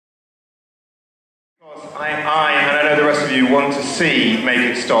I and I know the rest of you want to see Make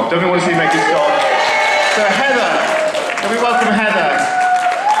It Stop. Don't we want to see Make It Stop? So Heather, can we welcome Heather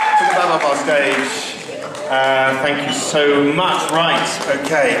to the Bab Up stage? Thank you so much. Right,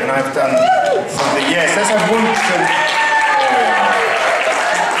 okay, and I've done something. Yes, let's have one.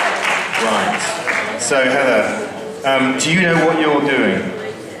 Right. So Heather, do you know what you're doing?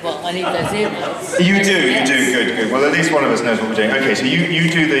 Well, I need those earbuds. You do, yes. You do, good. Well, at least one of us knows what we're doing. Okay, so you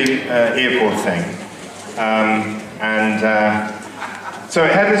do the earpod thing. So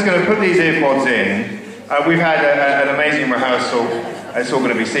Heather's going to put these earpods in. We've had an amazing rehearsal. It's all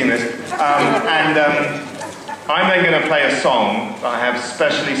going to be seamless. I'm then going to play a song that I have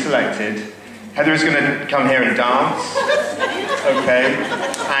specially selected. Heather is going to come here and dance. Okay?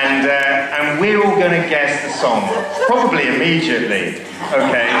 And we're all going to guess the song. Probably immediately.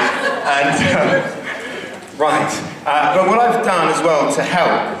 Okay? Right. But what I've done as well to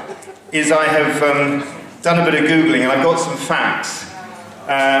help is I have done a bit of Googling and I've got some facts.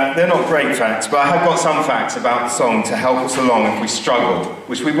 They're not great facts, but I have got some facts about the song to help us along if we struggle,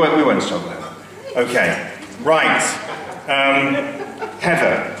 which we won't struggle. Okay, right.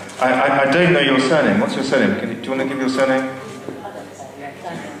 Heather, I don't know your surname. What's your surname? Do you want to give your surname?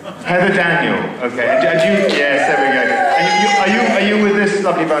 Heather Daniel. Okay. And yes, there we go. And are you with this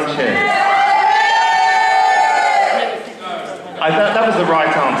lovely bunch here? That was the right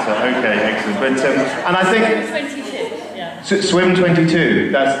answer. Okay, excellent. But and I think Swim 22. Yeah. Swim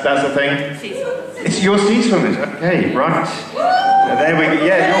 22. That's the thing. It's your sea swimmers. Okay, right. There we go.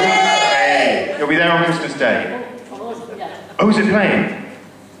 Yeah, you'll be there on Christmas Day. Oh, is it playing?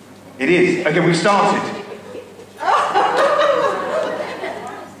 It is. Okay, we've started.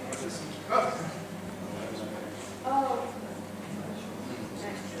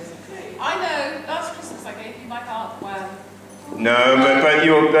 I know. Last Christmas I gave you my heart. Well. No, but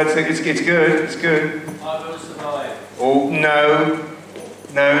it's good. It's good. I Will Survive. Oh no.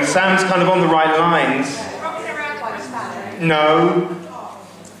 Sam's kind of on the right lines. Rocking around like that. No.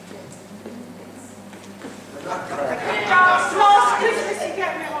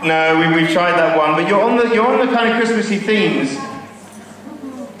 No, we've tried that one, but you're on the kind of Christmassy themes.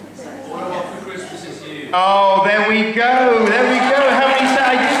 What about for Christmas is You? Oh, there we go. How many?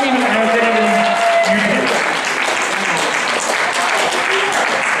 I didn't even.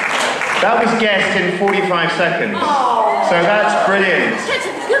 That was guessed in 45 seconds. Oh. So that's brilliant. That's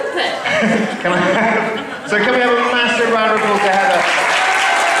a good bit. Can we have a massive round of applause to Heather?